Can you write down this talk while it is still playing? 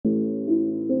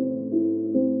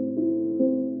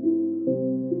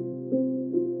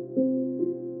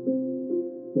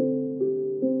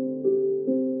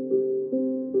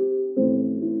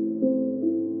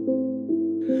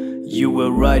You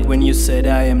were right when you said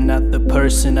I am not the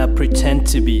person I pretend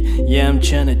to be. Yeah, I'm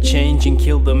trying to change and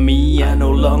kill the me I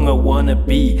no longer wanna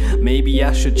be. Maybe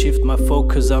I should shift my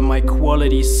focus on my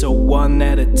qualities, so one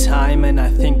at a time, and I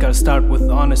think I'll start with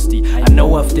honesty. I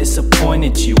know I've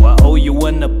disappointed you, I owe you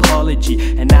an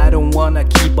apology, and I don't wanna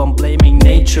keep on blaming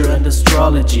nature and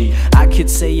astrology. I could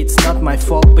say it's not my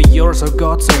fault, but yours or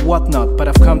God's or whatnot, but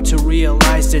I've come to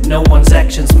realize that no one's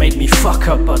actions made me fuck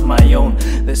up but my own.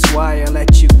 That's why I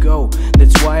let you go,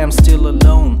 that's why I'm still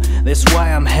alone, that's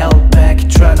why I'm held back,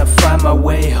 trying to find my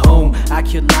way home. I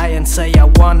could lie and say I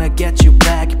wanna get you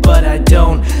back, but I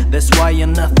don't. That's why you're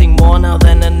nothing more now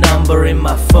than a number in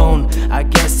my phone. I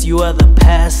guess you are the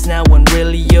past now when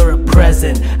really you're a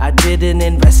present. I didn't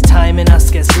invest time in us,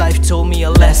 guess life told me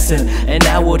a lesson, and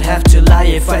I would have to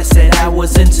lie if I said I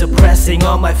wasn't suppressing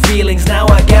all my feelings. Now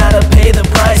I gotta pay the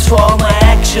price for all my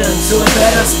actions, so I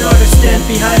better start to stand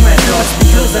behind my thoughts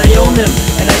because I own them,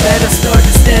 and I better start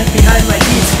to stand behind my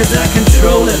deeds cause I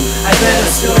control them. I better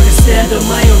start to stand on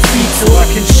my own feet so I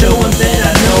can show them that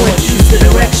I know and choose the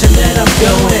direction that I'm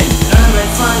going. I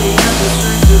might finally have the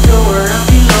strength to go where I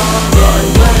belong,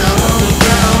 and when I'm on the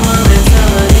ground my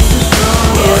mentality's too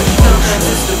strong. Sometimes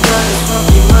it's the brightest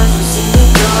funky minds we see the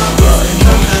dark.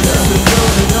 Sometimes it's the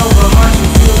closing of our hearts we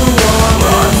feel the warmth.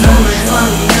 I might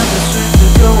finally have the strength to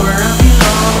go where I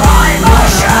belong, and when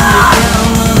I'm on the ground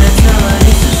my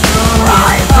mentality's too strong.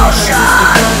 Sometimes it's the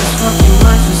brightest funky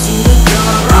minds we see the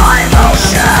dark. Sometimes it's the closing of our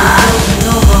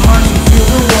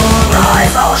hearts we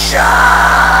feel the warmth.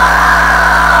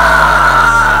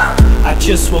 I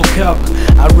just woke up,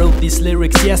 I wrote these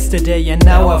lyrics yesterday, and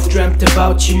now I've dreamt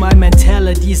about you. My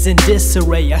mentality's in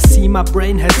disarray, I see my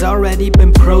brain has already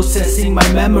been processing my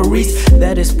memories.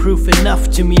 That is proof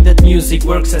enough to me that music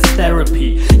works as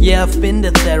therapy. Yeah, I've been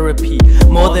to therapy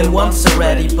more than once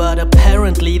already, but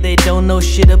apparently they don't know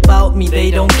shit about me,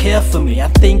 they don't care for me. I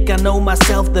think I know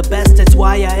myself the best, that's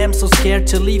why I am so scared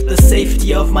to leave the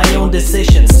safety of my own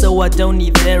decisions, so I don't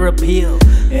need their appeal.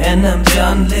 And I'm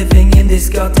done living in this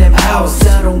goddamn house.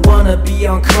 I don't wanna be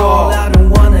on call, I don't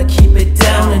wanna keep it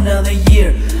down another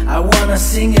year. I wanna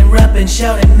sing and rap and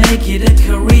shout and make it a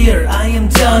career. I am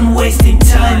done wasting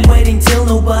time waiting till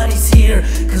nobody's here,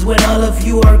 cause when all of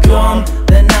you are gone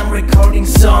then I'm recording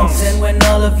songs, and when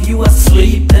all of you are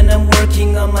asleep then I'm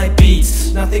working on my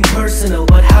beats. Nothing personal,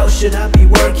 but how should I be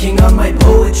working on my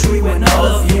poetry when all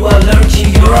of you are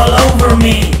lurking, you're all over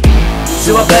me?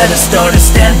 So I better start to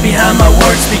stand behind my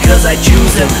words because I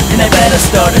choose them, and I better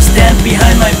start to stand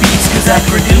behind my beats cause I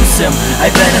produce them.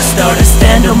 I better start to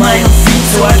stand on my own feet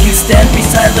so I can stand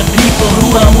beside the people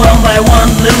who are one by one